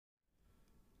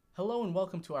Hello and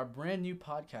welcome to our brand new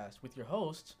podcast with your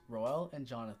hosts, Roel and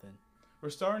Jonathan. We're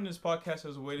starting this podcast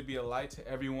as a way to be a light to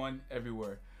everyone,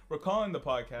 everywhere. We're calling the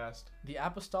podcast The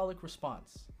Apostolic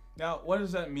Response. Now, what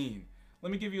does that mean?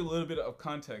 Let me give you a little bit of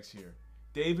context here.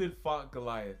 David fought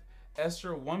Goliath.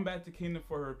 Esther won back the kingdom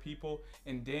for her people,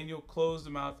 and Daniel closed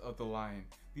the mouth of the lion.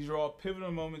 These are all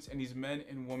pivotal moments in these men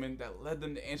and women that led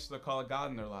them to answer the call of God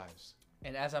in their lives.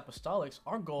 And as apostolics,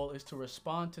 our goal is to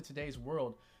respond to today's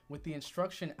world with the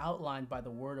instruction outlined by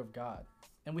the Word of God.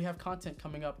 And we have content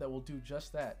coming up that will do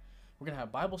just that. We're going to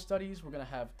have Bible studies, we're going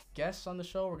to have guests on the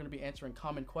show, we're going to be answering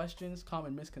common questions,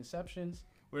 common misconceptions.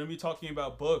 We're going to be talking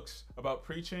about books, about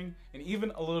preaching, and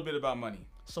even a little bit about money.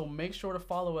 So make sure to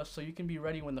follow us so you can be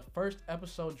ready when the first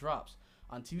episode drops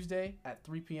on Tuesday at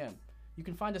 3 p.m. You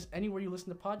can find us anywhere you listen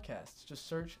to podcasts. Just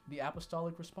search The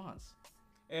Apostolic Response.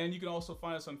 And you can also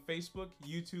find us on Facebook,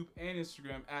 YouTube, and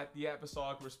Instagram at The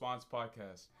Apostolic Response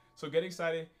Podcast. So get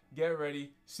excited, get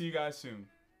ready. See you guys soon.